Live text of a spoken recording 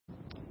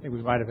I think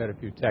we might have had a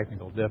few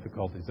technical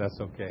difficulties. That's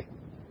okay.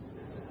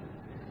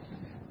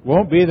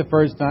 Won't be the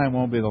first time,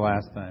 won't be the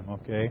last time,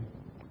 okay?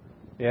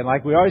 And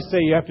like we always say,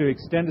 you have to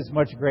extend as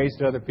much grace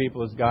to other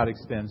people as God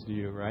extends to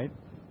you, right?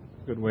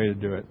 Good way to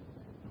do it.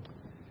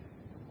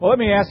 Well, let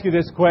me ask you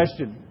this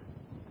question.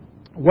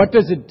 What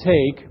does it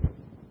take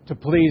to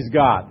please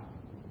God?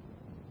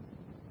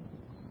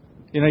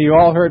 You know, you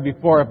all heard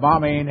before, if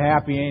Mama ain't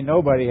happy, ain't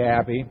nobody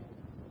happy.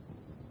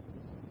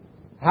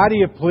 How do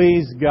you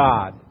please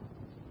God?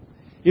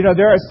 You know,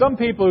 there are some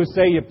people who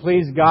say you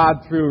please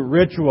God through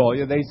ritual.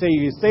 They say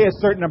you say a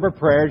certain number of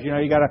prayers. You know,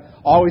 you got to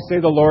always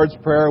say the Lord's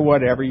Prayer or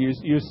whatever. You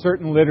use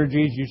certain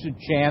liturgies. You should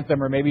chant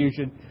them, or maybe you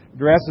should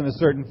dress in a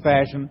certain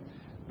fashion.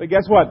 But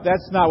guess what?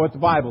 That's not what the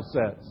Bible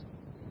says.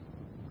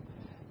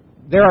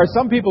 There are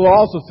some people who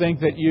also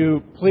think that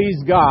you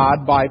please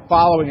God by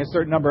following a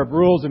certain number of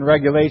rules and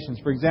regulations.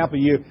 For example,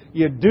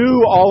 you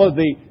do all of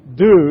the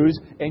do's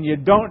and you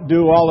don't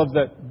do all of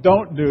the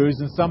don't do's,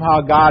 and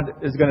somehow God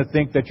is going to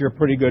think that you're a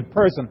pretty good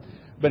person.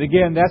 But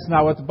again, that's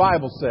not what the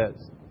Bible says.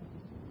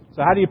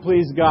 So how do you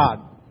please God?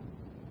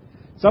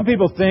 Some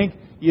people think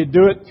you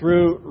do it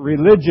through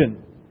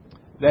religion,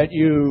 that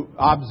you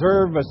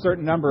observe a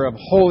certain number of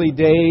holy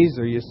days,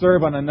 or you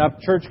serve on enough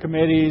church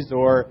committees,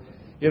 or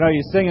you know,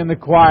 you sing in the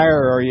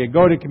choir, or you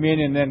go to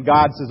communion, and then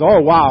God says, oh,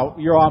 wow,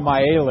 you're on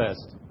my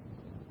A-list.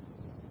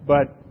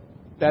 But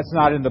that's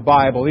not in the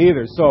Bible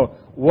either. So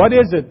what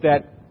is it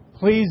that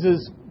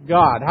pleases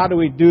God? How do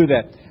we do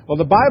that? Well,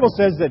 the Bible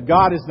says that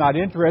God is not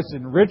interested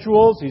in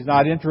rituals. He's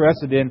not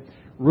interested in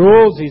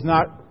rules. He's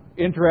not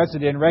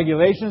interested in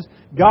regulations.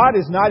 God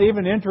is not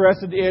even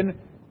interested in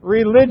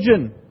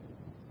religion.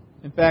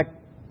 In fact,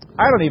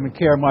 I don't even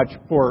care much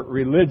for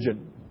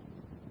religion.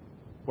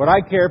 What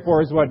I care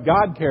for is what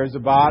God cares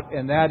about,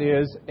 and that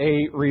is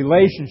a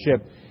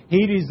relationship.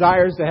 He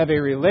desires to have a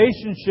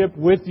relationship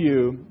with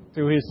you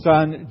through His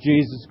Son,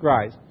 Jesus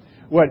Christ.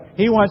 What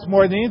He wants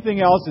more than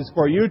anything else is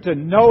for you to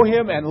know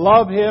Him and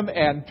love Him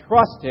and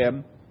trust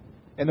Him.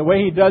 And the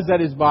way He does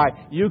that is by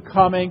you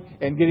coming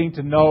and getting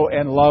to know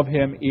and love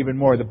Him even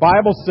more. The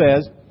Bible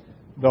says,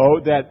 though,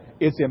 that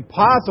it's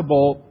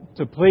impossible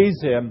to please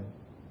Him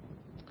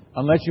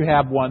unless you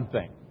have one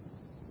thing.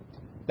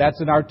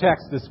 That's in our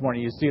text this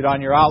morning. You see it on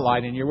your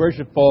outline in your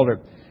worship folder.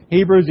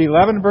 Hebrews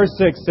 11 verse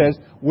 6 says,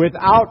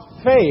 without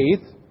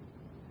faith,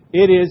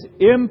 it is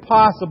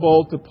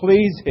impossible to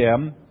please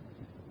Him,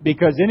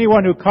 because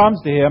anyone who comes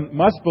to Him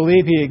must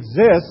believe He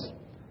exists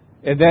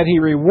and that He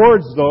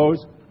rewards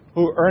those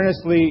who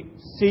earnestly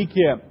seek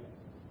Him.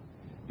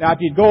 Now, if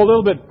you go a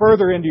little bit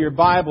further into your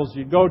Bibles,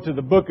 you go to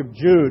the book of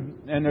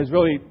Jude, and there's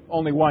really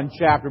only one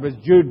chapter, but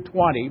it's Jude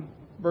 20,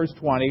 verse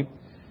 20.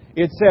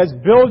 It says,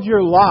 build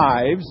your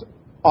lives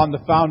on the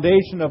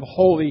foundation of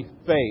holy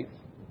faith.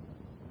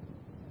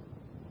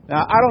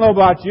 Now, I don't know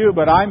about you,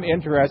 but I'm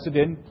interested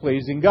in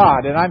pleasing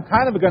God. And I'm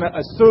kind of going to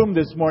assume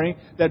this morning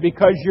that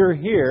because you're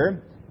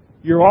here,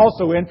 you're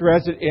also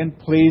interested in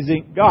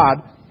pleasing God.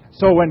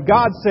 So when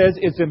God says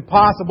it's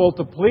impossible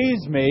to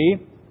please me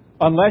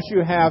unless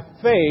you have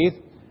faith,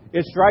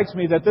 it strikes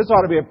me that this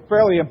ought to be a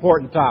fairly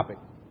important topic.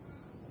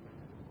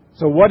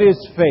 So what is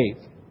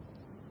faith?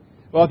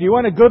 Well, if you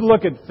want a good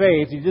look at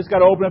faith, you just got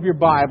to open up your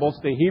Bibles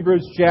to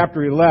Hebrews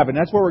chapter 11.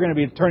 That's where we're going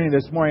to be turning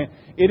this morning.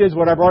 It is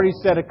what I've already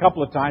said a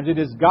couple of times. It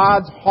is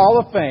God's Hall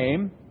of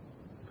Fame,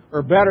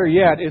 or better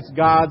yet, it's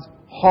God's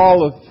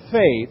Hall of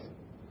Faith.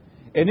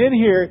 And in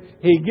here,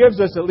 He gives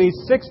us at least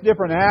 6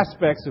 different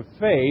aspects of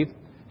faith,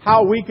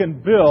 how we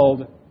can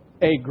build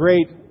a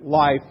great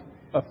life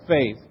of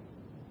faith.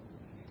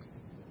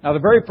 Now, the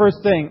very first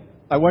thing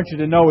I want you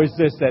to know is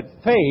this, that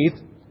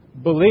faith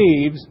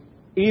believes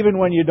even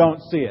when you don't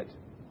see it.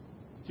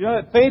 Do you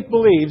know that faith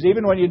believes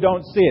even when you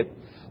don't see it?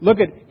 Look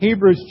at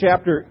Hebrews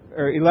chapter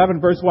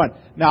 11, verse 1.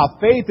 Now,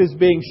 faith is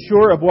being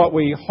sure of what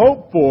we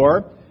hope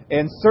for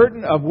and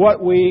certain of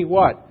what we,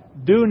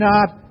 what? Do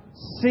not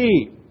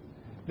see.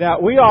 Now,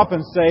 we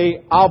often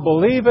say, I'll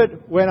believe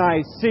it when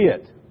I see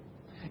it.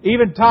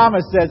 Even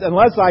Thomas says,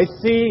 unless I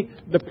see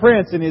the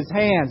prints in his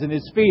hands and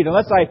his feet,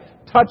 unless I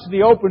touch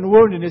the open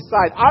wound in his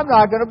side, I'm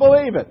not going to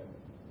believe it.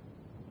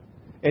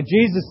 And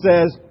Jesus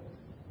says,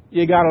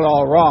 you got it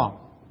all wrong.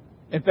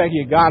 In fact,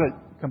 you got it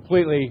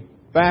completely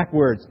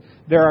backwards.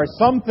 There are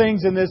some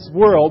things in this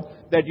world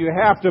that you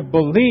have to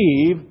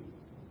believe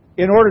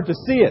in order to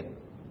see it.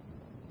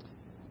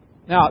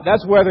 Now,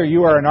 that's whether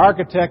you are an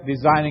architect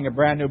designing a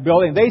brand new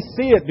building. They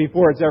see it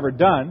before it's ever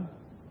done.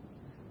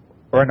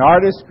 Or an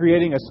artist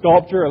creating a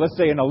sculpture, or let's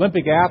say an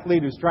Olympic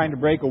athlete who's trying to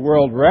break a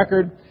world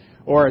record,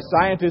 or a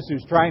scientist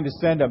who's trying to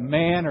send a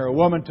man or a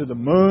woman to the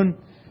moon.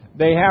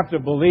 They have to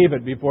believe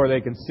it before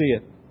they can see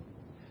it.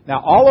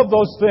 Now, all of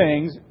those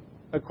things,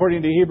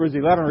 according to Hebrews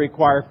 11,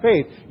 require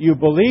faith. You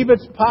believe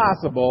it's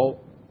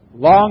possible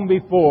long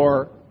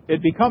before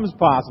it becomes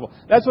possible.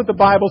 That's what the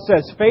Bible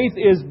says. Faith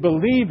is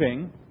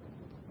believing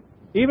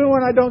even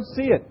when I don't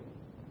see it.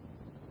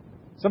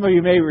 Some of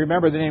you may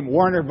remember the name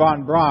Wernher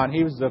von Braun.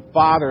 He was the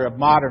father of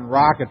modern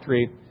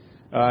rocketry.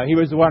 He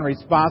was the one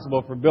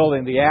responsible for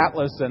building the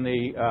Atlas and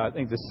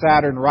the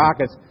Saturn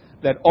rockets.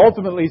 that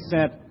ultimately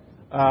sent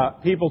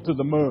people to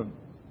the moon.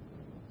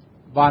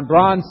 Von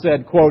Braun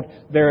said, quote,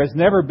 "There has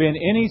never been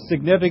any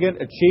significant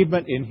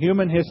achievement in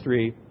human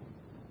history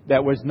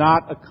that was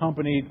not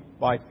accompanied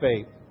by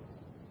faith."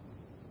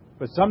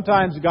 But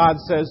sometimes God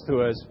says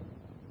to us,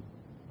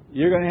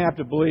 you're going to have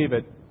to believe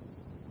it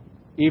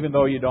even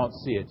though you don't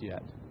see it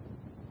yet.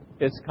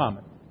 It's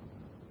coming.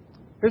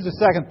 Here's the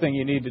second thing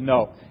you need to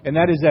know, and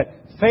that is that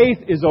faith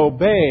is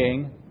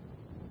obeying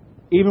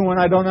even when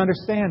I don't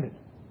understand it.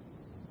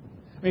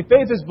 I mean,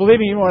 faith is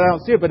believing even when I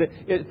don't see it, but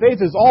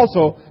faith is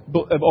also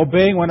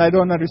obeying when I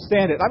don't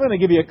understand it. I'm going to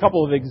give you a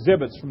couple of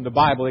exhibits from the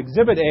Bible.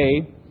 Exhibit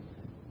A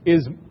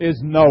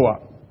is Noah.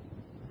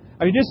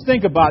 I mean, just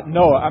think about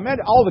Noah. I mean,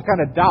 all the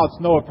kind of doubts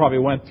Noah probably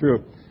went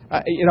through.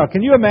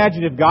 Can you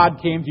imagine if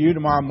God came to you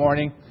tomorrow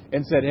morning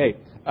and said, "Hey,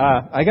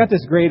 I got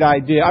this great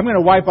idea. I'm going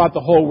to wipe out the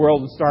whole world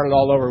and start it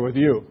all over with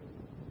you."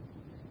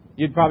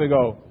 You'd probably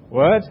go,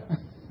 "What?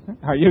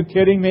 Are you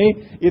kidding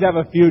me?" You'd have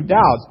a few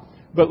doubts.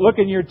 But look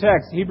in your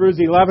text, Hebrews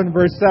 11,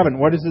 verse 7.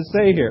 What does it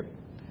say here?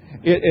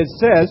 It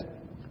says,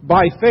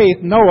 "By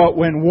faith Noah,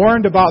 when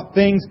warned about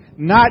things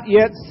not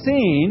yet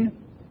seen,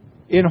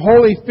 in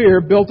holy fear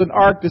built an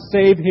ark to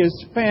save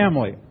his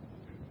family.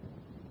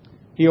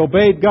 He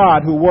obeyed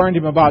God who warned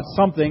him about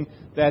something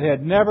that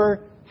had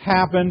never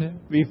happened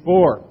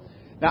before."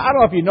 Now, I don't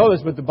know if you know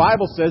this, but the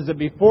Bible says that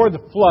before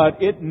the flood,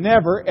 it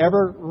never,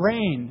 ever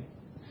rained.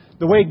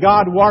 The way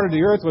God watered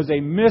the earth was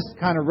a mist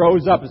kind of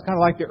rose up. It's kind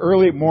of like the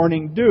early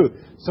morning dew.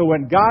 So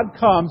when God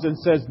comes and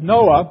says,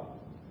 "Noah,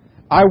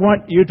 I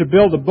want you to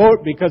build a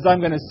boat because I'm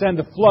going to send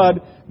a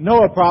flood,"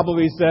 Noah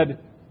probably said,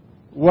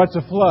 "What's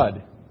a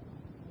flood?"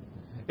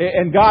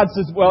 And God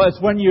says, "Well,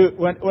 it's when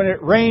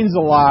it rains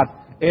a lot."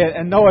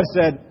 And Noah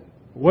said,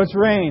 "What's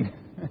rain?"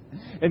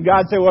 And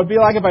God said, "Well, it'd be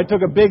like if I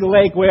took a big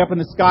lake way up in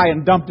the sky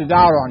and dumped it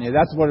out on you.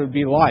 That's what it would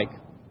be like."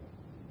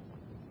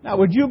 Now,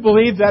 would you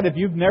believe that if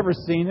you've never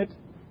seen it?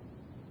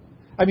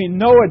 I mean,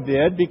 Noah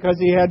did because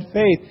he had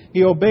faith.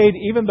 He obeyed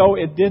even though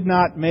it did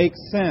not make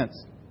sense.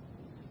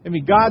 I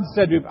mean, God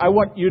said to him, "I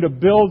want you to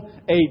build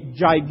a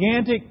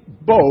gigantic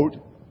boat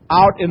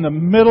out in the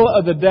middle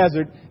of the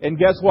desert, and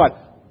guess what?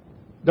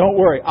 Don't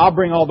worry, I'll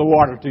bring all the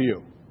water to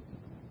you."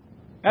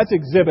 That's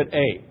Exhibit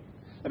A.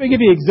 Let me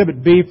give you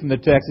Exhibit B from the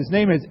text. His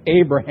name is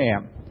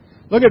Abraham.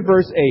 Look at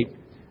verse 8.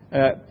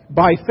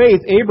 "By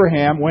faith,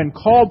 Abraham, when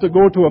called to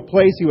go to a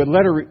place he would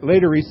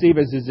later receive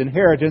as his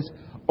inheritance,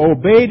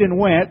 obeyed and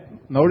went,"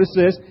 notice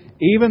this,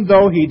 "even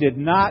though he did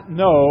not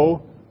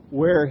know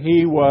where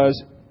he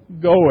was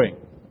going."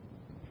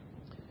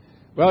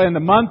 Well, in the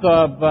month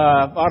of,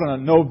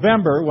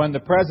 November, when the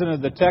president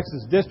of the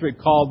Texas district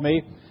called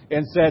me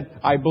and said,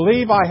 "I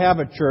believe I have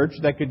a church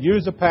that could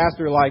use a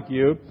pastor like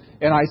you,"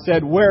 and I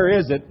said, "Where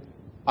is it?"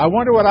 I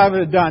wonder what I would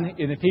have done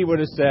if he would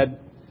have said,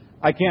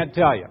 "I can't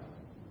tell you."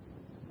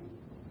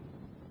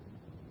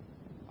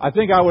 I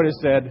think I would have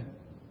said,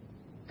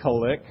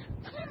 "Click."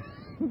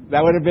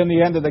 That would have been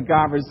the end of the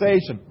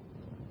conversation.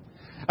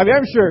 I mean,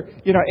 I'm sure,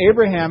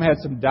 Abraham had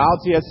some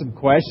doubts. He had some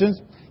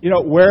questions.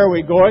 Where are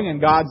we going? And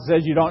God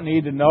says you don't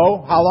need to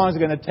know. How long is it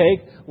going to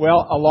take?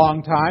 Well, a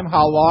long time.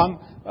 How long?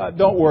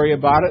 Don't worry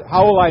about it.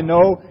 How will I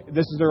know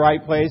this is the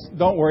right place?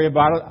 Don't worry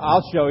about it.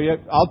 I'll show you.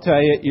 I'll tell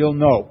you. You'll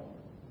know.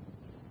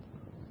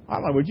 I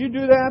don't know. Would you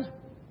do that?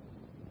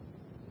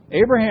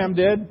 Abraham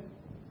did.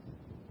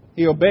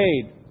 He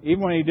obeyed,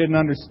 even when he didn't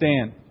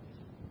understand.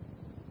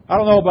 I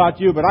don't know about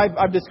you, but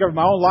I've discovered in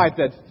my own life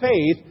that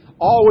faith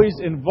always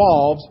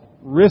involves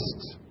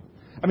risks.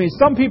 I mean,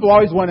 some people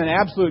always want an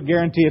absolute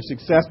guarantee of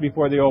success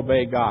before they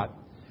obey God.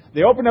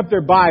 They open up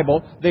their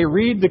Bible, they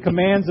read the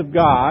commands of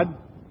God,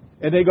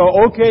 and they go,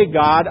 "Okay,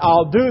 God,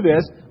 I'll do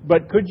this,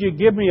 but could you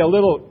give me a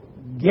little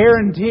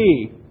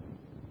guarantee?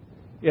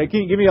 Can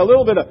you give me a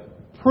little bit of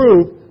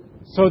proof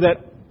so that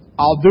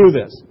I'll do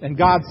this?" And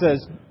God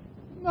says,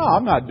 "No,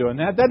 I'm not doing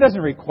that. That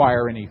doesn't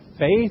require any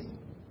faith.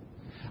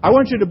 I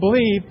want you to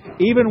believe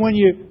even when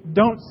you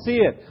don't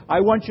see it.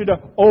 I want you to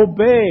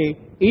obey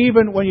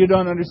even when you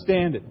don't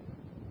understand it."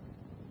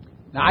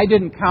 Now, I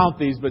didn't count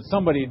these, but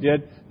somebody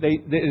did.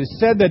 It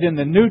said that in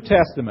the New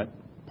Testament,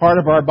 part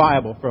of our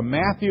Bible, from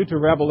Matthew to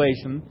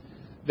Revelation,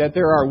 that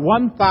there are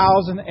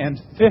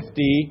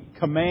 1,050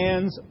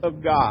 commands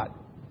of God.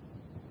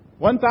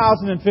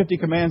 1,050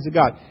 commands of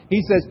God.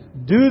 He says,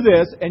 do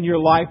this and your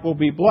life will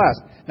be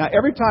blessed. Now,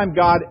 every time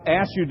God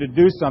asks you to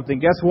do something,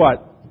 guess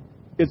what?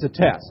 It's a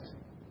test.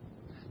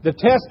 The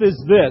test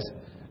is this: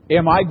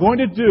 am I going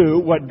to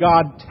do what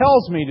God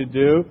tells me to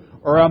do,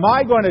 or am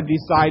I going to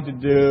decide to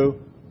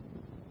do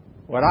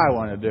what I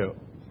want to do?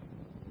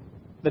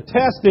 The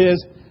test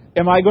is,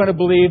 am I going to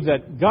believe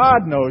that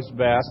God knows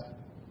best,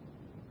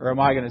 or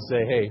am I going to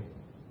say, "Hey,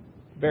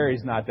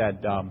 Barry's not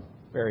that dumb.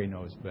 Barry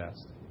knows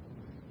best"?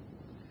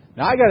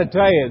 Now, I got to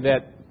tell you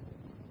that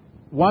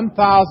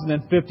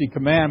 1,050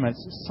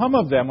 commandments, some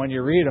of them, when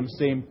you read them,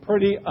 seem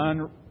pretty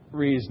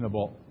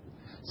unreasonable.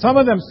 Some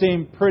of them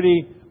seem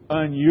pretty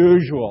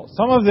unusual.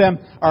 Some of them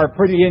are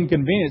pretty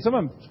inconvenient. Some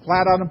of them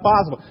flat out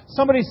impossible.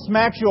 Somebody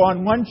smacks you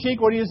on one cheek,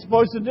 what are you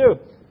supposed to do?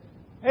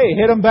 Hey,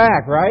 hit them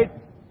back, right?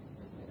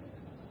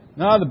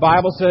 No, the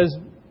Bible says,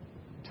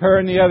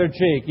 turn the other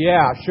cheek.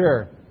 Yeah,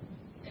 sure.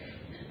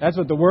 That's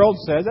what the world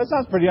says. That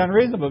sounds pretty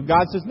unreasonable.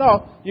 God says,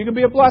 no, you can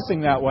be a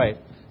blessing that way.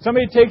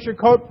 Somebody takes your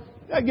coat,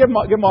 give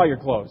them all your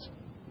clothes.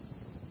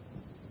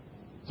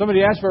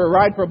 Somebody asks for a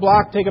ride for a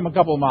block, take them a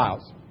couple of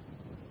miles.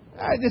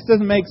 It just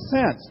doesn't make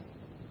sense.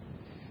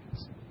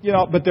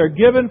 But they're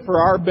given for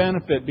our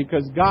benefit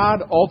because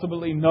God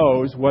ultimately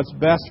knows what's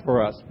best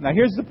for us. Now,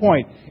 here's the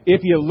point.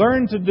 If you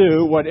learn to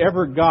do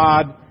whatever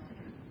God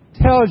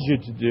tells you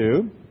to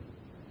do,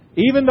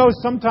 even though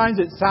sometimes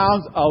it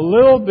sounds a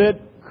little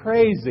bit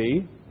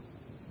crazy,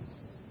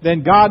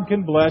 then God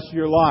can bless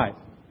your life.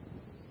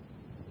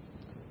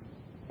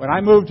 When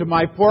I moved to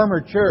my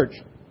former church,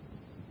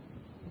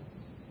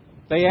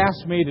 they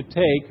asked me to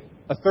take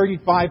a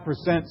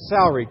 35%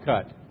 salary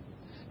cut.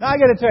 Now, I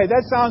got to tell you,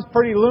 that sounds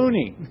pretty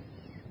loony,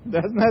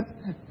 doesn't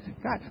it?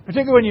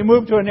 Particularly when you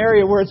move to an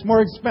area where it's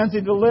more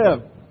expensive to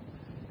live.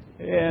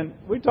 And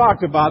we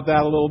talked about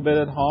that a little bit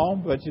at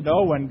home, but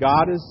when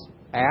God is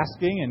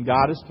asking and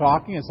God is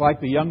talking, it's like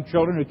the young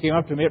children who came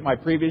up to me at my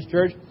previous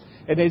church,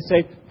 and they'd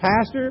say,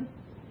 Pastor,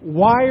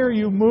 why are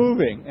you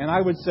moving? And I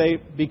would say,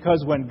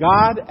 because when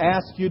God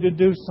asks you to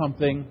do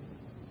something,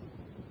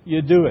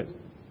 you do it.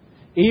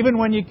 Even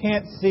when you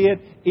can't see it,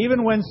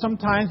 even when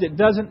sometimes it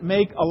doesn't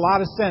make a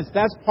lot of sense.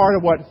 That's part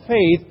of what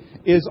faith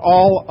is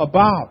all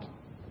about.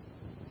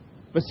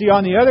 But see,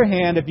 on the other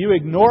hand, if you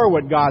ignore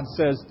what God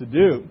says to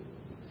do,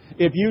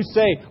 if you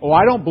say, oh,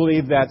 I don't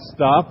believe that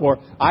stuff, or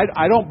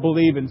I don't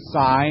believe in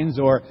signs,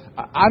 or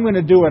I'm going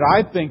to do what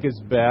I think is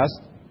best,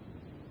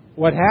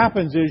 what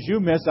happens is you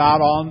miss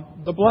out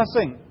on the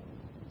blessing.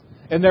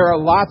 And there are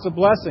lots of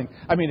blessings.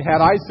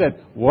 Had I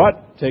said,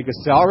 what, take a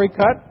salary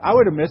cut? I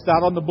would have missed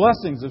out on the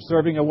blessings of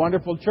serving a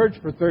wonderful church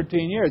for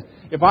 13 years.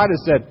 If I'd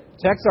have said,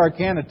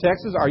 Texarkana,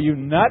 Texas, are you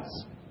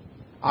nuts?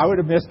 I would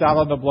have missed out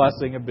on the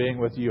blessing of being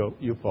with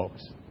you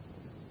folks.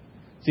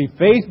 See,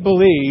 faith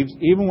believes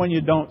even when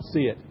you don't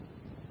see it.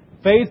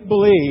 Faith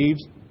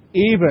believes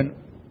even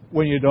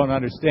when you don't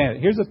understand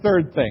it. Here's the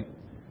third thing.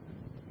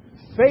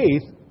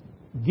 Faith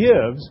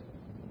gives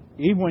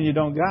even when you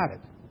don't got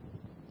it.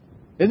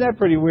 Isn't that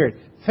pretty weird?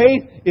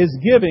 Faith is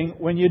giving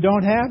when you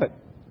don't have it.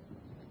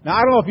 Now,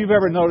 I don't know if you've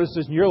ever noticed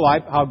this in your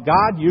life, how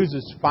God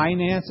uses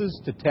finances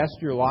to test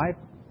your life.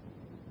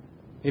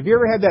 Have you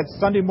ever had that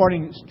Sunday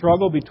morning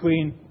struggle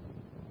between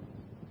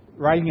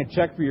writing a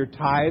check for your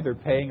tithe or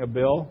paying a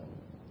bill?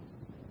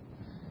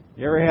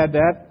 You ever had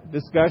that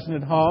discussion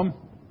at home?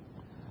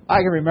 I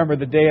can remember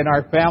the day in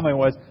our family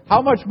was,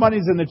 how much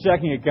money's in the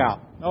checking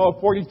account? Oh,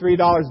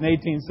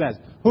 $43.18.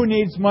 Who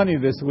needs money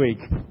this week?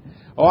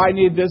 Oh, I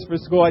need this for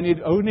school.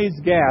 Who needs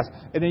gas?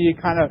 And then you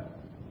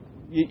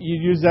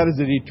you use that as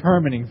a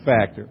determining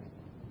factor.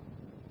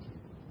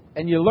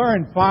 And you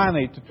learn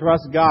finally to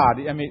trust God.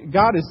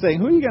 God is saying,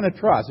 who are you going to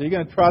trust? Are you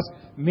going to trust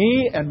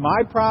me and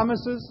my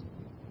promises?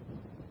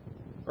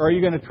 Or are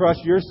you going to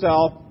trust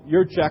yourself,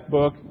 your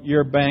checkbook,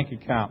 your bank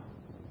account?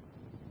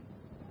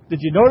 Did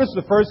you notice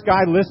the first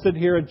guy listed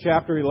here in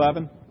chapter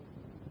 11?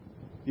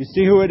 You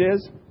see who it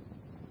is?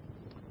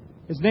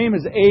 His name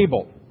is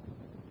Abel.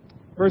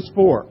 Verse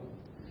 4.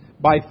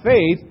 By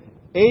faith,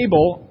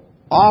 Abel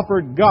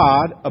offered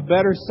God a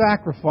better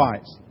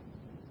sacrifice.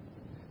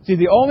 See,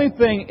 the only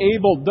thing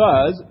Abel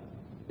does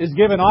is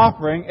give an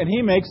offering, and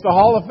he makes the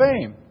Hall of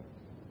Fame.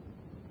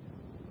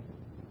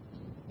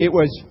 It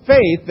was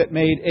faith that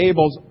made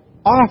Abel's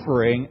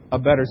offering a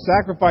better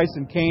sacrifice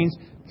than Cain's.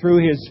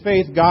 Through his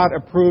faith, God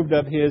approved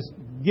of his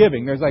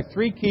giving. There's like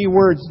three key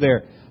words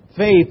there.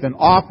 Faith and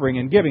offering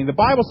and giving. The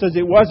Bible says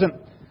it wasn't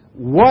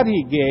what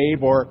he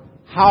gave or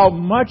how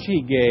much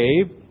he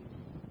gave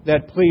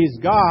that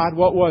pleased God.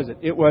 What was it?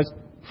 It was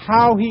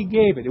how he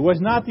gave it. It was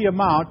not the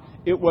amount.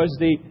 It was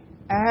the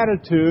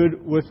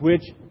attitude with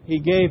which he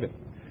gave it.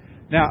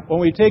 Now,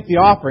 when we take the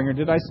offering, or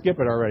did I skip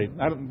it already?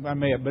 I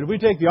may have. But if we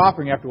take the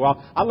offering after a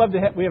while, I'd love to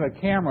we have a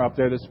camera up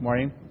there this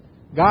morning.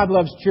 God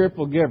loves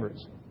cheerful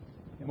givers.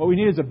 And what we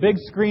need is a big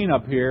screen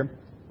up here,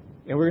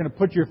 and we're going to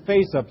put your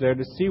face up there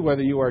to see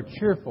whether you are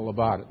cheerful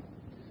about it.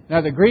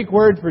 Now, the Greek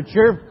word for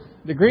cheerful,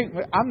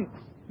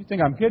 you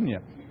think I'm kidding you?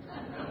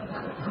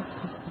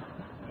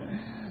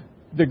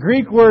 The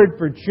Greek word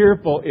for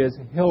cheerful is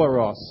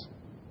hilaros.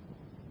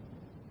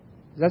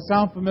 Does that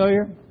sound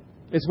familiar?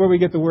 It's where we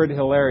get the word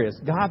hilarious.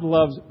 God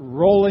loves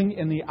rolling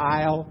in the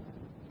aisle,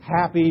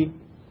 happy,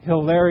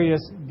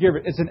 hilarious giver.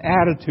 It's an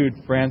attitude,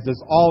 friends.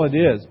 That's all it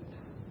is.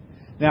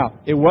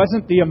 Now, it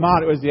wasn't the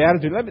amount, it was the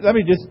attitude. Let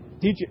me just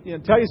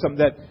tell you something,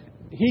 that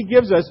He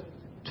gives us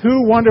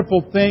two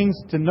wonderful things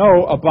to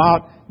know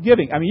about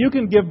giving. You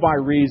can give by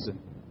reason.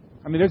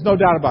 There's no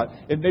doubt about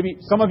it. And maybe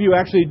some of you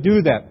actually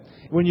do that.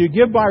 When you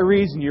give by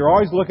reason, you're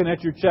always looking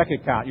at your check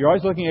account. You're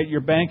always looking at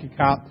your bank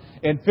account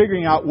and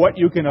figuring out what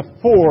you can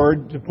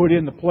afford to put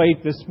in the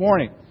plate this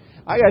morning.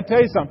 I got to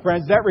tell you something,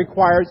 friends. That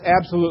requires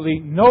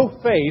absolutely no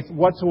faith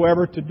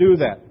whatsoever to do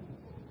that.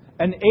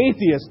 An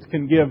atheist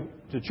can give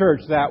to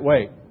church that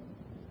way.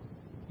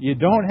 You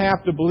don't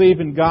have to believe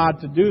in God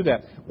to do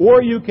that.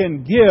 Or you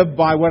can give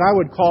by what I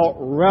would call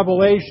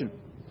revelation.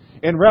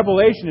 In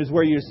Revelation is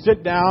where you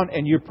sit down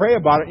and you pray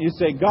about it and you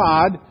say,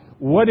 God,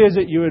 what is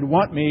it you would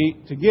want me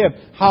to give?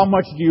 How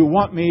much do you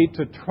want me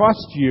to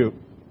trust you?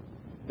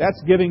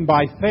 That's giving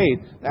by faith.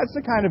 That's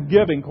the kind of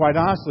giving, quite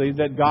honestly,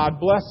 that God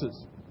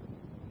blesses.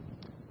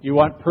 You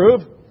want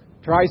proof?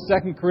 Try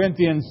 2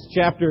 Corinthians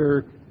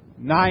chapter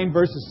 9,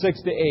 verses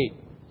 6 to 8.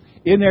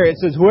 In there it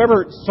says,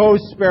 whoever sows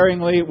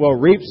sparingly will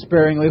reap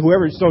sparingly.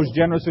 Whoever sows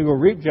generously will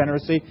reap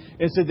generously.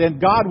 It said, then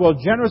God will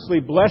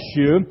generously bless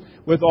you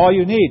with all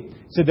you need.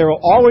 It said,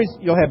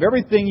 you'll have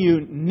everything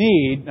you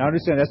need. Now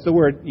understand, that's the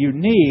word, you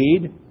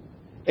need.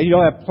 And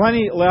you'll have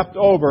plenty left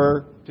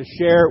over to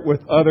share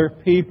with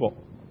other people.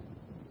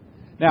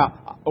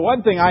 Now,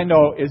 one thing I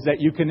know is that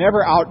you can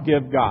never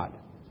outgive God.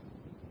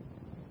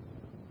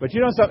 But you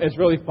know something? It's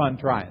really fun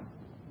trying.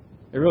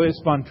 It really is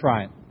fun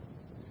trying.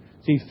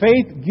 See,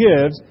 faith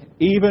gives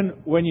even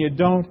when you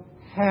don't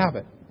have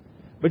it.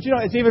 But you know,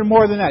 it's even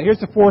more than that. Here's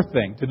the fourth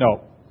thing to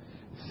know.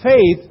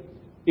 Faith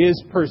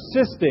is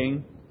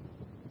persisting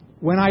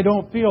when I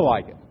don't feel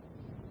like it.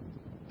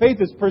 Faith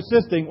is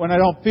persisting when I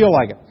don't feel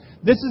like it.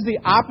 This is the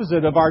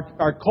opposite of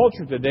our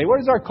culture today. What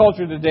does our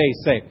culture today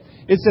say?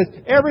 It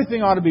says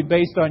everything ought to be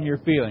based on your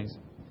feelings.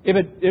 If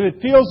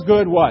it feels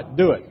good, what?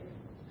 Do it.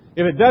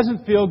 If it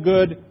doesn't feel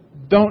good,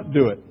 don't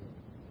do it.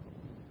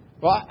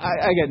 Well,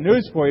 I got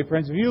news for you,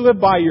 friends. If you live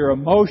by your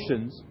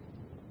emotions,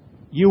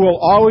 you will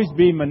always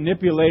be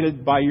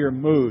manipulated by your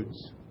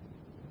moods.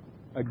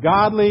 A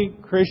godly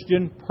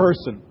Christian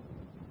person,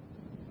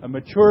 a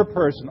mature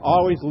person,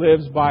 always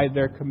lives by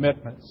their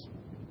commitments.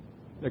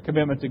 Their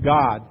commitment to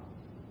God,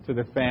 to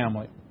their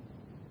family.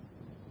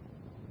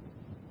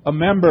 A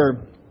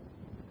member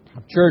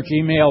of church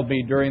emailed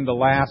me during the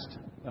last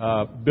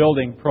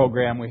building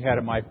program we had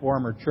at my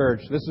former church.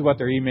 This is what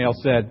their email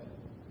said.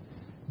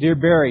 Dear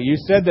Barry, you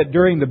said that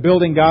during the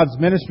Building God's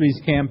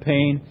Ministries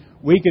campaign,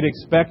 we could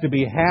expect to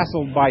be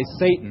hassled by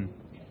Satan.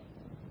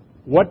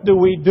 What do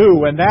we do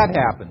when that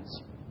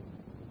happens?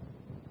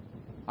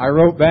 I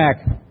wrote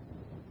back,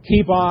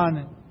 keep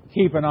on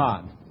keeping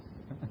on.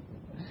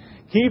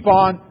 Keep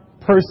on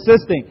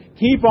persisting.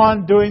 Keep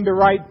on doing the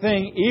right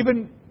thing,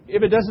 even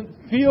if it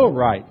doesn't feel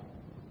right.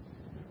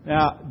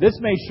 Now, this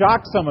may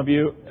shock some of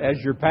you as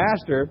your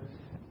pastor,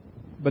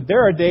 but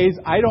there are days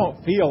I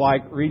don't feel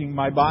like reading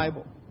my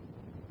Bible.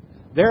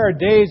 There are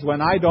days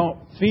when I don't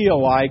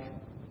feel like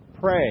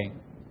praying.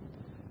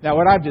 Now,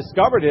 what I've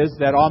discovered is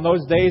that on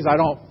those days I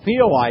don't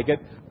feel like it,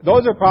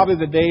 those are probably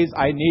the days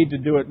I need to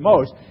do it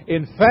most.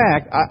 In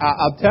fact,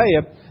 I'll tell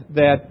you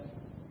that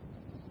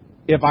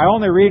if I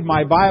only read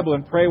my Bible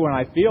and pray when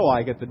I feel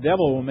like it, the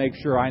devil will make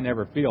sure I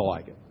never feel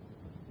like it.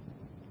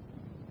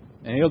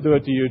 And he'll do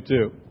it to you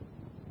too.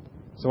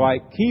 So I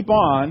keep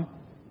on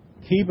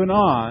keeping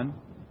on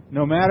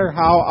no matter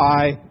how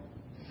I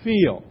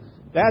feel.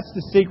 That's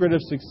the secret of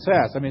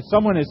success. I mean,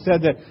 someone has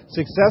said that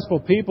successful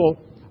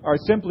people are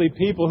simply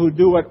people who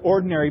do what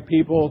ordinary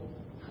people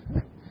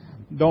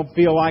don't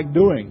feel like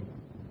doing.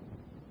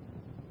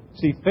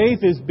 See, faith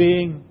is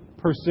being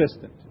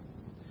persistent.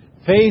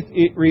 Faith,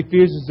 it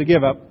refuses to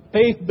give up.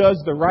 Faith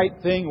does the right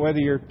thing whether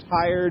you're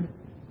tired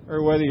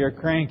or whether you're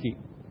cranky.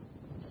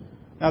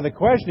 Now the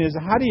question is,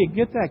 how do you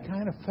get that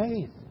kind of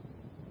faith?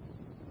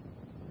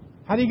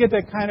 How do you get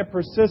that kind of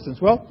persistence?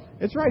 Well,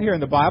 it's right here in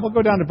the Bible.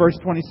 Go down to verse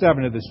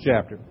 27 of this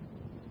chapter.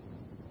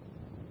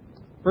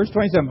 Verse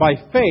 27, by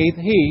faith,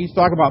 he's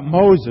talking about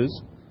Moses,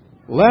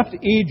 left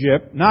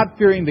Egypt, not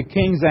fearing the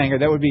king's anger,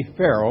 that would be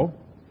Pharaoh.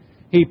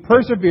 He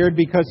persevered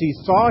because he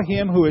saw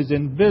him who is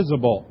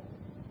invisible.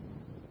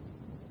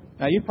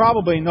 Now, you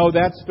probably know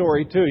that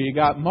story too. You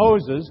got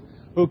Moses,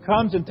 who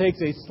comes and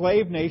takes a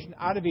slave nation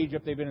out of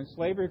Egypt. They've been in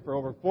slavery for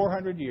over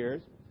 400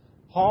 years.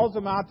 Hauls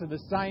them out to the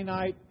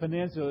Sinai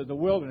Peninsula, the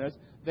wilderness.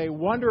 They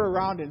wander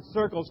around in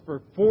circles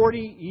for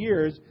 40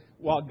 years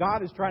while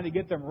God is trying to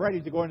get them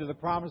ready to go into the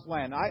Promised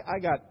Land. I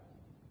got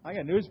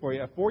news for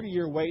you. A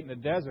 40-year wait in the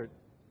desert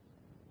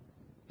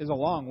is a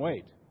long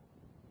wait.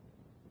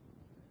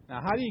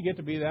 Now, how do you get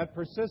to be that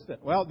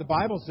persistent? Well, the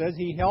Bible says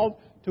he held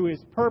to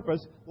his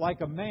purpose like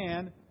a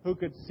man who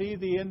could see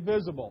the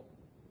invisible.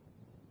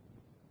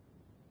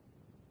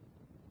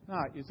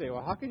 Now, you say,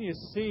 well, how can you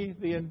see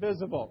the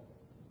invisible?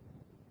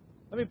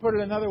 Let me put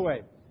it another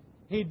way.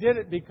 He did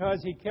it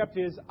because he kept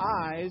his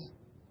eyes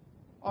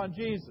on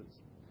Jesus.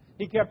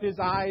 He kept his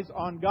eyes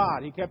on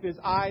God. He kept his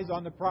eyes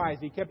on the prize.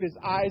 He kept his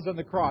eyes on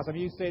the cross. I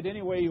mean, you say it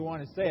any way you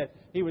want to say it.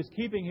 He was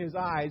keeping his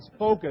eyes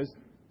focused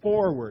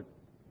forward.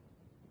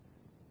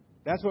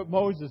 That's what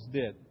Moses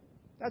did.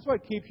 That's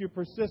what keeps you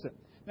persistent.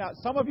 Now,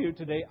 some of you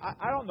today,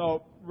 I don't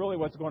know really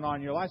what's going on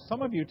in your life.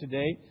 Some of you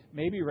today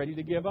may be ready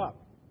to give up.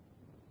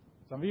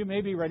 Some of you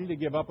may be ready to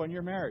give up on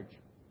your marriage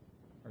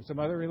or some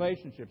other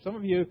relationship. Some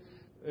of you,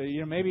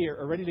 maybe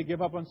are ready to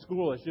give up on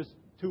school. It's just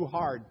too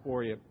hard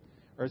for you.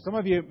 Or some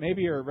of you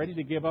maybe are ready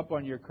to give up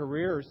on your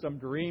career or some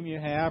dream you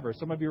have. Or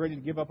some of you are ready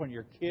to give up on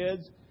your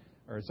kids.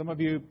 Or some of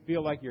you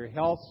feel like your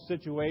health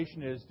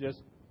situation is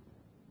just,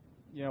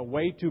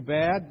 way too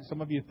bad.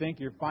 Some of you think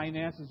your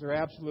finances are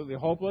absolutely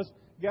hopeless.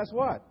 Guess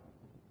what?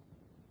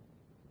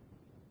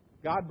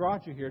 God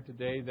brought you here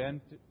today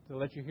then to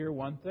let you hear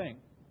one thing,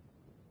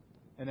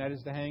 and that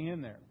is to hang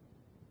in there.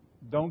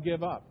 Don't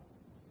give up.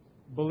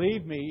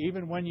 Believe me,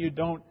 even when you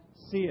don't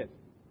see it.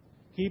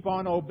 Keep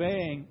on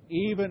obeying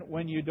even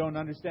when you don't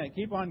understand.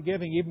 Keep on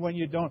giving even when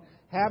you don't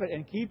have it.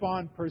 And keep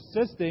on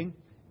persisting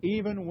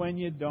even when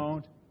you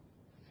don't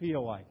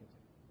feel like it.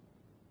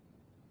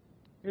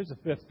 Here's the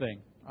fifth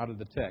thing out of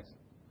the text.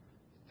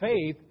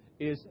 Faith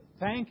is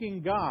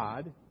thanking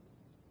God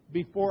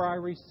before I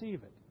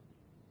receive it.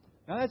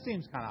 Now that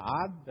seems kind of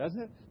odd,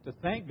 doesn't it? To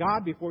thank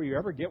God before you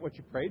ever get what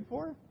you prayed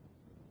for?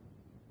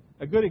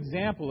 A good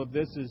example of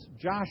this is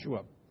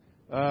Joshua,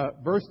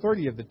 verse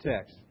 30 of the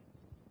text.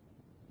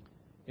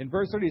 In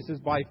verse 30 it says,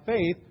 by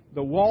faith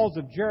the walls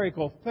of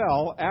Jericho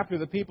fell after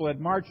the people had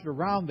marched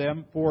around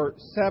them for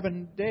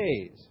 7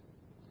 days.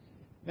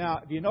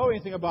 Now, if you know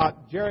anything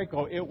about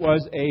Jericho, it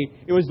was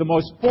the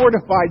most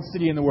fortified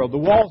city in the world. The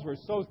walls were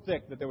so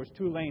thick that there was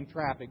 2-lane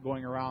traffic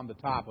going around the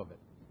top of it.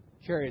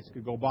 Chariots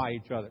could go by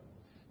each other.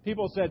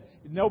 People said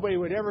nobody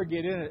would ever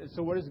get in it,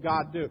 so what does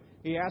God do?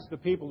 He asked the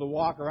people to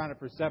walk around it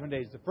for 7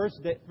 days. The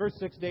first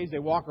 6 days they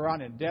walk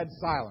around in dead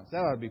silence. That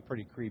ought to be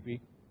pretty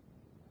creepy.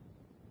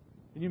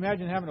 Can you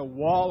imagine having a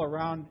wall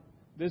around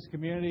this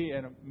community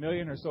and 1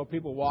 million or so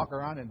people walk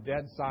around in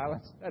dead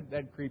silence?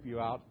 That'd creep you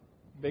out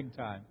big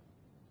time.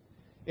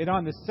 And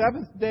on the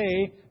 7th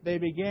day, they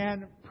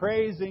began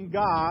praising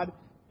God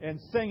and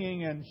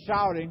singing and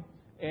shouting,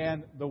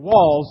 and the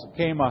walls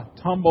came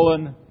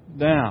tumbling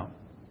down.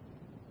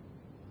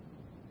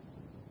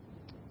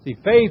 See,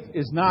 faith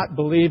is not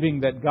believing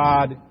that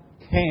God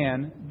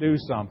can do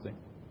something.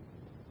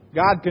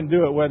 God can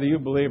do it whether you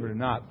believe it or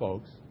not,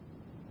 folks.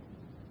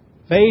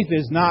 Faith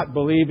is not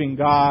believing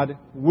God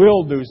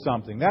will do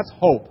something. That's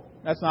hope.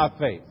 That's not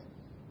faith.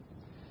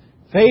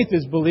 Faith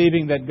is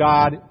believing that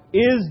God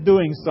is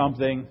doing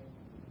something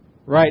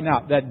right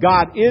now. That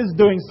God is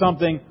doing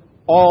something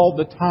all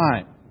the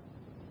time.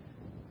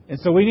 And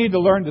so we need to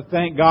learn to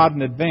thank God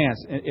in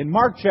advance. In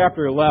Mark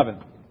chapter 11,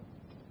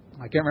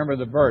 I can't remember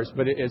the verse,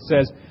 but it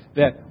says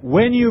that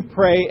when you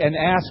pray and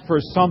ask for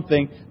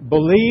something,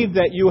 believe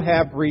that you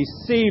have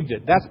received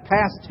it. That's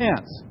past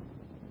tense.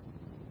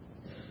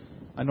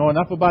 I know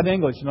enough about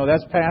English to know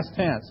that's past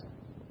tense.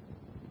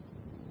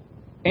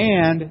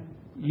 And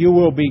you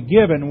will be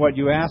given what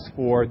you ask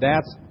for.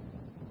 That's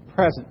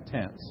present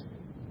tense.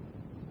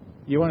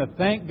 You want to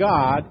thank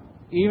God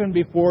even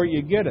before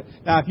you get it.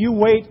 Now, if you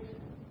wait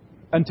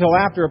until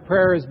after a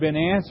prayer has been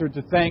answered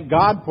to thank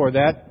God for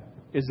that,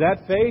 is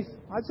that faith?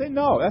 I'd say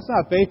no, that's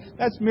not faith.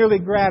 That's merely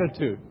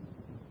gratitude.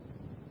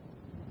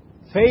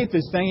 Faith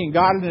is thanking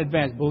God in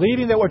advance,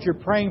 believing that what you're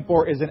praying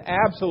for is an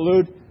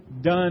absolute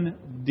done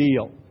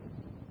deal.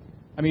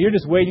 I mean, you're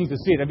just waiting to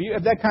see it. If you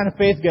have that kind of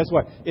faith, guess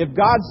what? If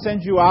God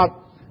sends you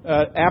out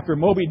after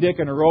Moby Dick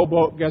in a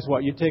rowboat, guess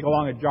what? You take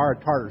along a jar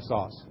of tartar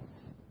sauce.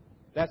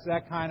 That's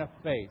that kind of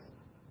faith.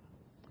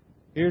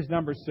 Here's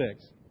number 6.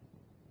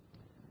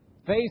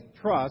 Faith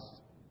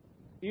trusts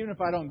even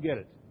if I don't get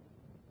it.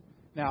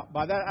 Now,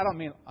 by that, I don't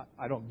mean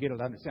I don't get it,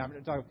 I understand.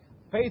 I'm talking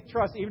faith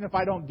trusts even if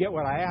I don't get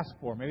what I ask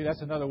for. Maybe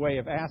that's another way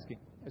of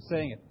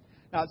saying it.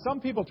 Now,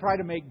 some people try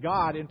to make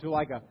God into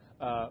like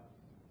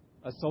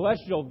a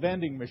celestial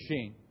vending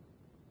machine.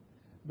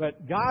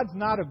 But God's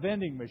not a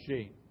vending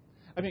machine.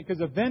 I mean,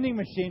 because a vending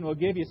machine will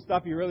give you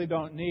stuff you really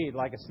don't need,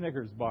 like a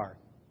Snickers bar.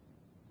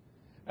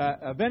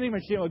 A vending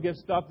machine will give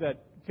stuff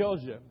that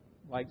kills you,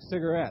 like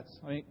cigarettes.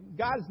 I mean,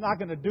 God's not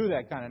going to do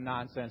that kind of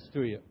nonsense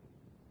to you.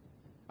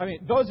 I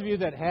mean, those of you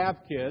that have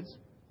kids,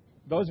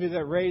 those of you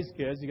that raise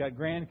kids, you got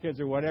grandkids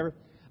or whatever,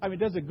 I mean,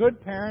 does a good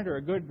parent or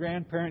a good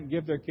grandparent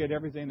give their kid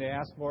everything they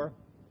ask for?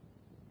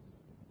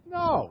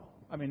 No.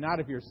 I mean, not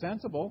if you're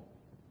sensible.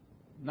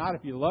 Not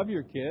if you love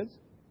your kids.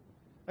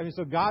 I mean,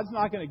 so God's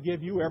not going to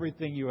give you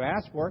everything you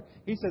ask for.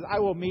 He says, I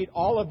will meet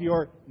all of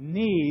your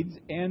needs,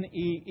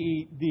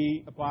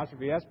 N-E-E-D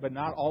apostrophe S, but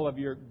not all of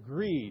your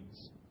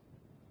greeds.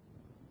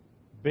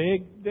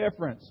 Big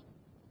difference.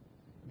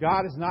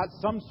 God is not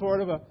some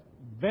sort of a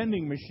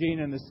vending machine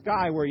in the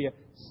sky where you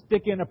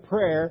stick in a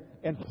prayer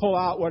and pull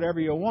out whatever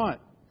you want.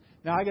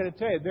 Now, I got to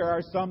tell you, there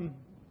are some,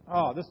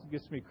 this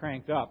gets me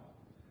cranked up.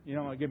 You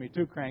don't want to get me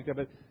too cranked up,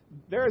 but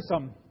there are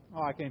some,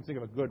 I can't even think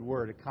of a good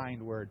word, a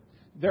kind word.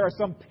 There are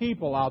some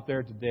people out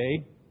there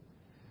today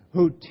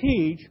who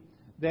teach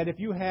that if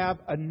you have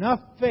enough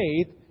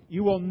faith,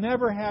 you will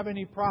never have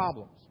any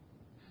problems.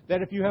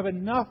 That if you have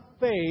enough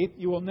faith,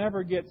 you will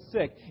never get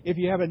sick. If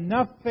you have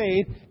enough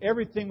faith,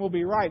 everything will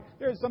be right.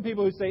 There are some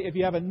people who say if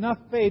you have enough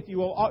faith,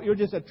 you'll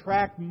just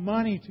attract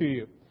money to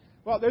you.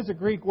 Well, there's a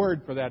Greek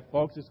word for that,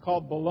 folks. It's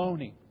called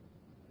baloney.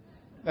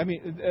 I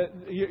mean,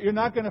 you're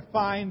not going to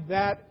find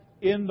that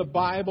in the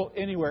Bible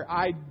anywhere.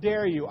 I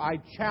dare you, I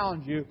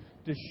challenge you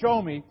to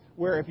show me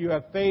where if you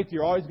have faith,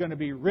 you're always going to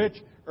be rich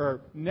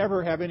or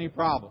never have any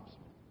problems.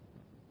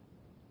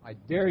 I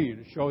dare you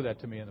to show that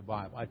to me in the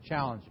Bible. I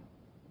challenge you.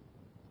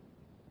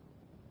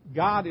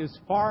 God is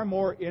far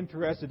more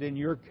interested in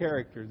your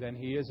character than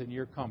He is in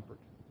your comfort.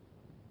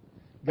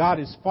 God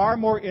is far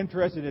more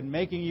interested in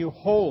making you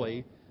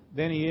holy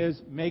than He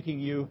is making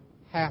you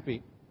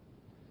happy.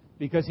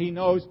 Because He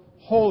knows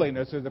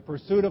holiness, or the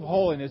pursuit of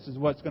holiness, is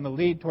what's going to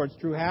lead towards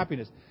true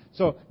happiness.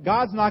 So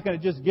God's not going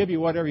to just give you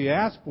whatever you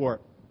ask for.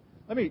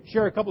 Let me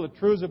share a couple of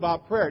truths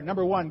about prayer.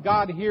 Number one,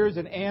 God hears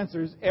and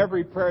answers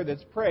every prayer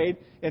that's prayed.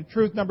 And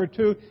truth number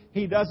two,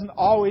 He doesn't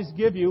always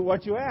give you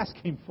what you ask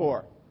Him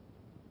for.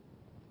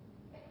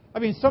 I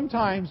mean,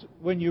 sometimes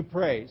when you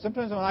pray,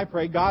 sometimes when I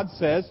pray, God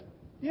says,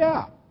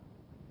 yeah.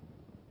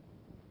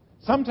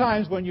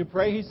 Sometimes when you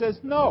pray, He says,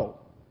 no.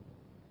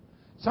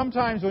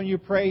 Sometimes when you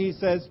pray, He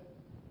says,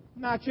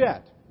 not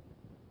yet.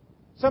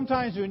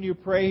 Sometimes when you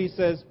pray, He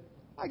says,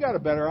 I got a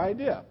better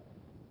idea.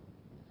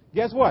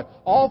 Guess what?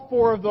 All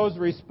four of those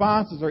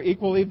responses are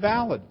equally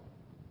valid.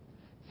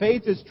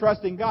 Faith is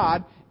trusting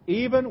God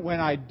even when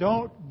I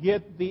don't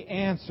get the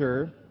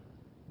answer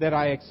that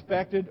I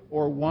expected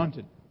or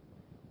wanted.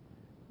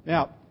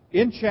 Now,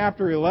 in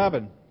chapter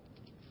 11,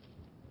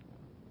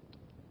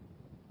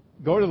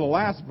 go to the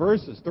last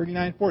verses,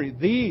 39 and 40.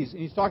 These,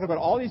 and he's talking about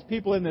all these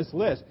people in this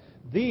list,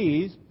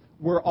 these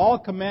were all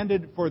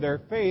commended for their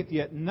faith,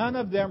 yet none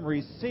of them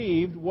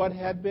received what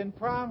had been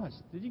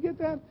promised. Did you get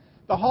that?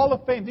 The Hall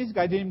of Fame, these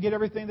guys didn't even get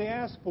everything they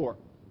asked for.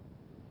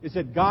 It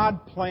said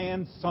God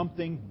planned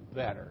something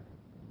better.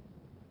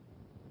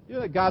 You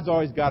know that God's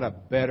always got a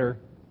better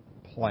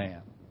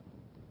plan.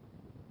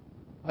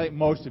 I think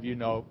most of you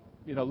know,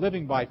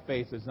 living by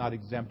faith does not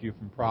exempt you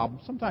from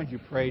problems. Sometimes you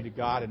pray to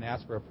God and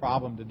ask for a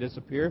problem to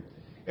disappear.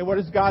 And what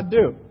does God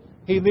do?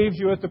 He leaves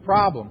you with the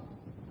problem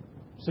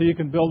so you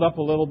can build up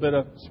a little bit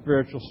of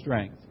spiritual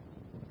strength.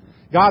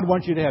 God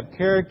wants you to have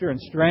character and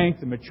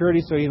strength and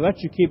maturity, so He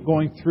lets you keep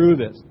going through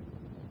this.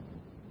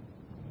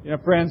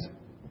 Friends,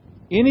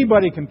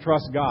 anybody can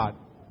trust God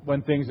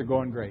when things are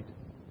going great.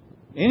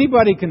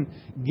 Anybody can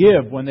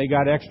give when they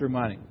got extra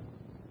money.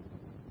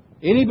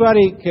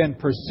 Anybody can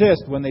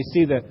persist when they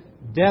see the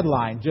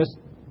deadline just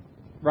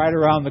right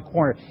around the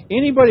corner.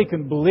 Anybody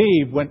can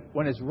believe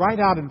when it's right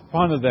out in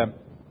front of them.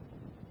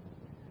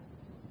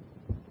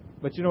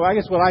 But I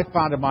guess what I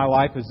found in my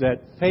life is that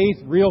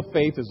real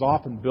faith is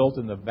often built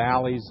in the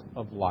valleys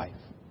of life.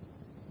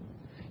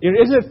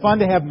 Isn't it fun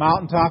to have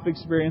mountaintop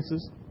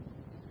experiences?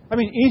 I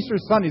mean, Easter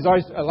Sunday is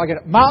always like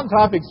a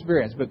mountaintop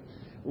experience. But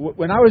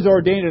when I was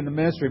ordained in the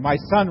ministry, my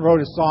son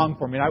wrote a song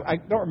for me. And I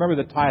don't remember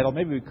the title.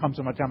 Maybe it comes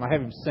some time. I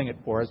have him sing it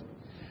for us.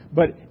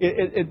 But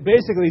it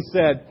basically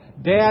said,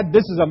 Dad,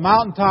 this is a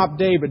mountaintop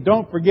day, but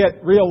don't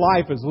forget real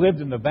life is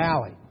lived in the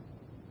valley.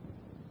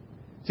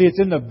 See, it's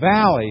in the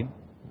valley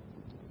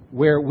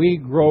where we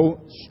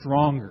grow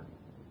stronger.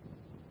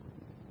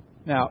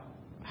 Now,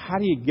 how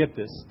do you get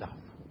this stuff?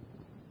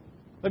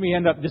 Let me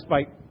end up just by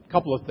a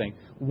couple of things.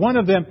 One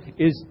of them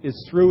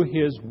is through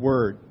His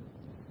Word.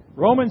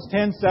 Romans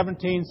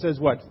 10:17 says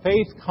what?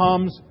 Faith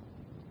comes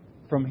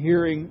from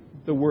hearing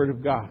the Word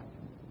of God.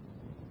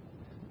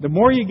 The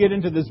more you get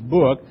into this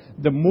book,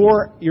 the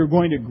more you're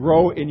going to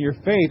grow in your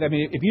faith. I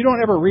mean, if you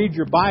don't ever read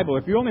your Bible,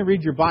 if you only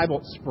read your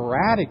Bible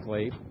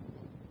sporadically,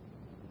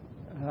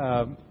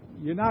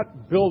 you're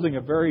not building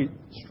a very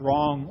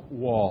strong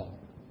wall.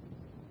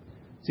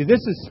 See, this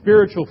is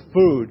spiritual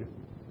food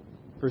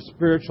for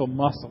spiritual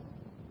muscle.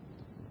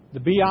 The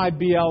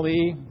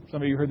Bible,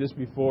 some of you heard this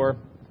before,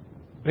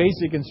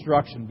 basic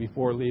instruction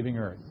before leaving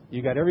earth.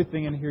 You got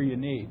everything in here you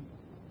need.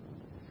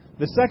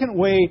 The second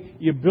way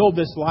you build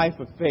this life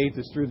of faith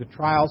is through the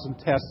trials and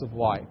tests of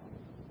life.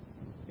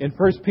 In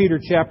 1 Peter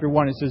chapter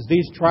 1, it says,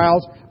 these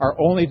trials are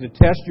only to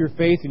test your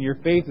faith, and your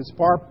faith is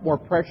far more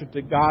precious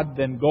to God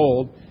than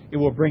gold. It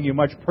will bring you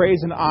much praise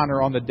and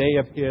honor on the day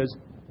of His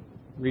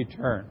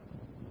return.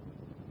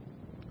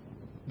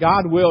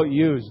 God will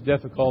use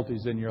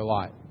difficulties in your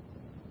life.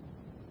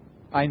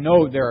 I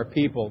know there are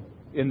people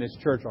in this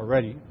church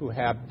already who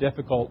have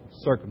difficult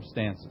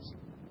circumstances.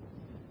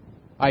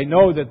 I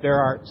know that there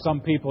are some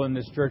people in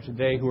this church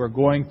today who are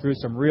going through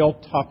some real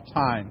tough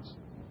times.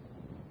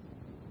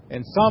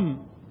 And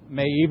some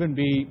may even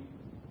be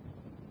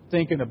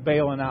thinking of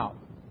bailing out,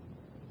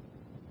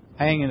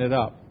 hanging it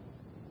up.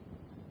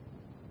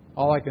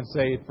 All I can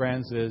say,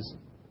 friends, is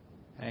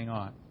hang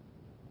on.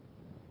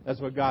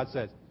 That's what God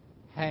says.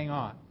 Hang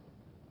on.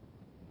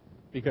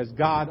 Because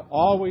God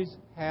always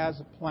has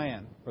a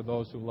plan for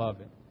those who love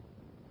Him.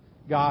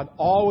 God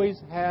always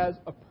has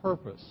a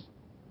purpose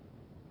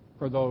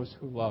for those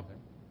who love Him.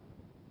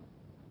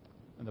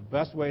 And the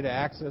best way to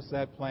access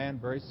that plan,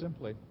 very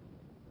simply,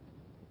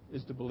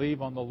 is to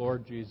believe on the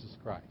Lord Jesus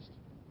Christ.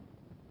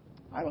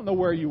 I don't know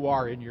where you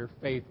are in your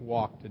faith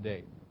walk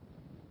today,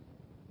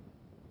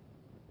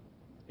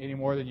 any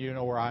more than you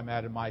know where I'm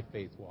at in my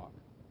faith walk.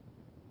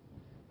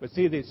 But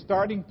see, the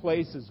starting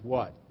place is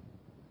what?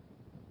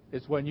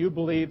 It's when you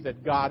believe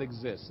that God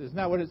exists. Isn't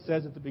that what it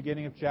says at the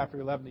beginning of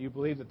chapter 11? That you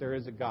believe that there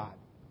is a God.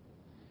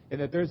 And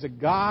that there's a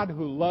God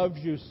who loves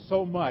you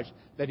so much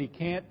that He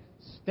can't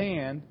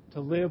stand to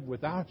live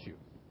without you.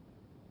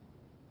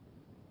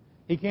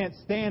 He can't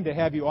stand to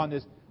have you on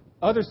this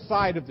other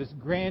side of this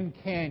Grand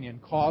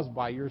Canyon caused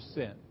by your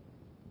sin.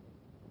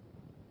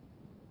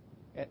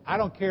 And I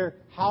don't care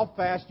how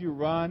fast you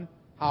run,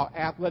 how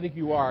athletic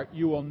you are,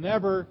 you will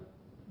never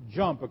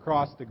jump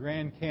across the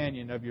Grand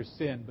Canyon of your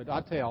sin, but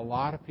I'll tell you, a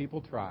lot of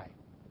people try.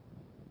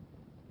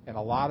 And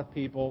a lot of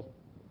people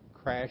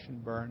crash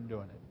and burn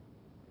doing it.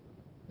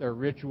 Their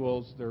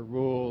rituals, their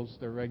rules,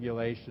 their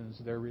regulations,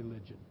 their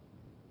religion.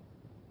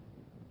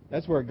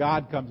 That's where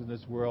God comes in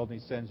this world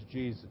and He sends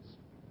Jesus.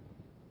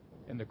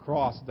 And the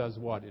cross does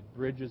what? It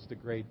bridges the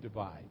great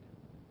divide.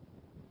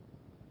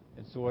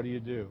 And so what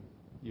do?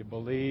 You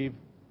believe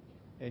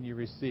and you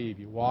receive.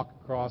 You walk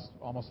across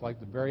almost like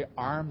the very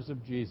arms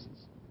of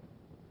Jesus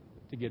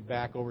to get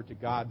back over to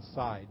God's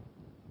side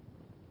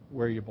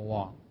where you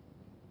belong.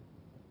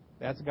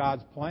 That's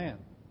God's plan.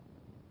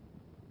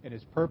 And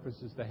His purpose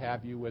is to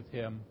have you with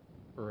Him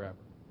forever.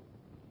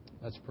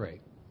 Let's pray.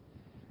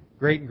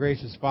 Great and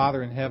gracious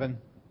Father in heaven,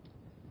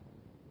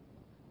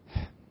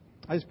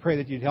 I just pray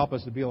that You'd help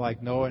us to be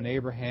like Noah and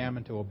Abraham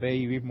and to obey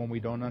You even when we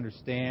don't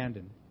understand,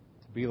 and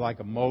to be like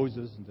a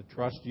Moses and to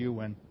trust You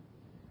when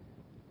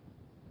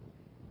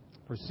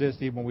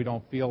persist even when we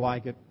don't feel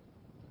like it,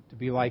 to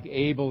be like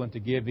Abel and to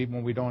give even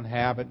when we don't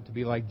have it, and to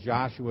be like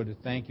Joshua to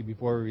thank You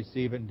before we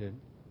receive it, and to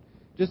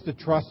just to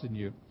trust in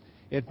You.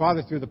 And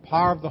Father, through the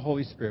power of the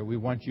Holy Spirit, we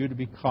want You to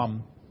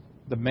become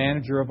the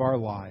manager of our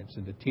lives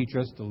and to teach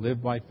us to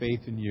live by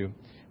faith in You.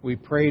 We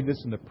pray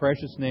this in the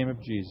precious name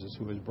of Jesus,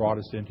 who has brought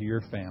us into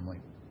Your family.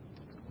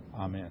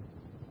 Amen.